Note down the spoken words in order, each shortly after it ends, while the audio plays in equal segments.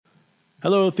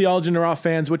Hello, Theology in the Raw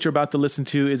fans. What you're about to listen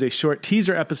to is a short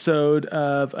teaser episode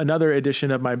of another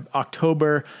edition of my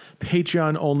October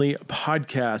Patreon-only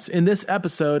podcast. In this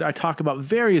episode, I talk about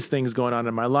various things going on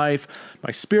in my life, my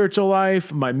spiritual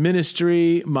life, my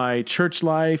ministry, my church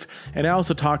life, and I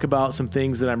also talk about some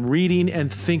things that I'm reading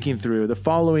and thinking through. The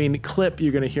following clip,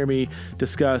 you're going to hear me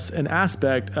discuss an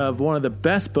aspect of one of the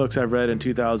best books I've read in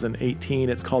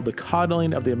 2018. It's called The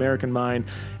Coddling of the American Mind,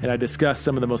 and I discuss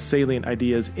some of the most salient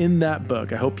ideas in that book.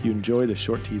 I hope you enjoy the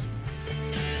short teaser.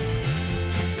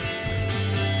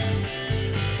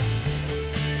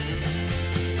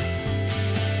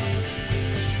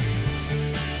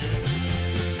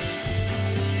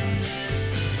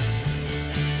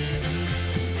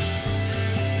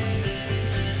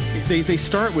 They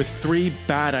start with three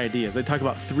bad ideas. They talk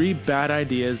about three bad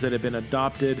ideas that have been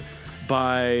adopted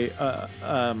by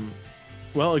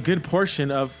a good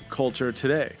portion of culture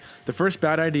today. The first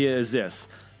bad idea is this.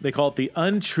 They call it the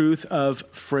untruth of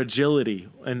fragility,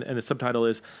 and the subtitle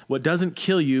is "What doesn't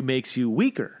kill you makes you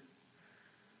weaker."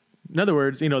 In other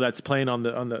words, that's playing on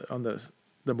the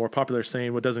more popular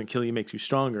saying, "What doesn't kill you makes you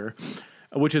stronger,"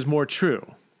 which is more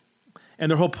true.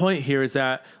 And their whole point here is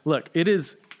that, look, it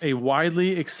is a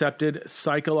widely accepted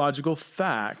psychological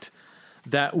fact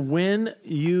that when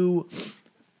you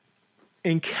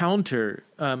encounter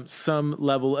some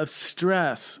level of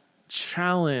stress,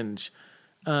 challenge,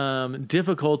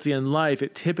 difficulty in life,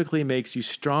 it typically makes you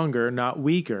stronger, not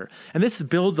weaker. And this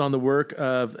builds on the work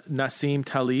of Nassim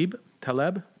Taleb.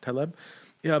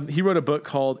 He wrote a book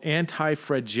called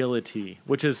Anti-Fragility,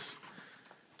 which is...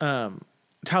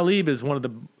 Taleb is one of the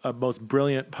most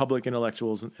brilliant public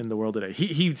intellectuals in the world today.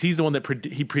 He's the one that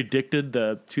predicted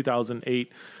the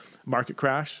 2008 market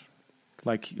crash.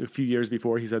 Like a few years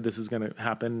before, he said this is going to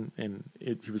happen, and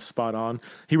he was spot on.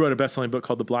 He wrote a best-selling book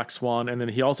called The Black Swan, and then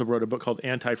he also wrote a book called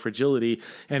Anti-Fragility.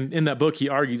 And in that book, he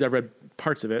argues, I've read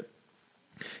parts of it,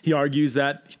 he argues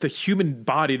that the human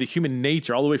body, the human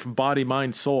nature, all the way from body,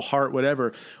 mind, soul, heart,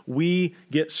 whatever, we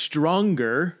get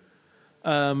stronger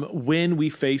when we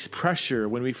face pressure,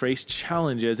 when we face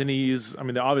challenges. And he used,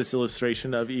 the obvious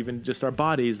illustration of even just our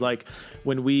bodies, like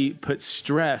when we put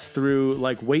stress through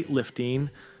like weightlifting,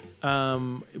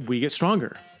 we get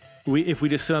stronger. If we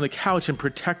just sit on the couch and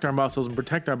protect our muscles and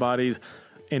protect our bodies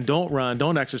and don't run,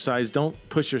 don't exercise, don't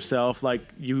push yourself,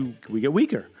 we get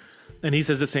weaker. And he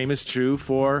says the same is true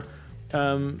for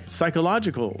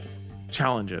psychological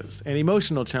challenges and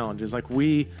emotional challenges. Like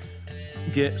we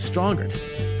get stronger.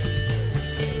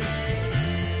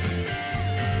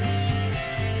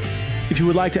 If you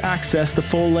would like to access the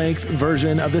full-length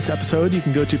version of this episode, you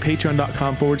can go to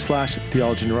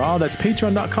patreon.com/Theology in the Raw. That's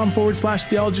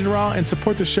patreon.com/Theology in the Raw, and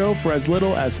support the show for as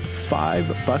little as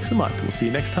 $5 a month. We'll see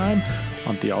you next time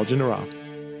on Theology in the Raw.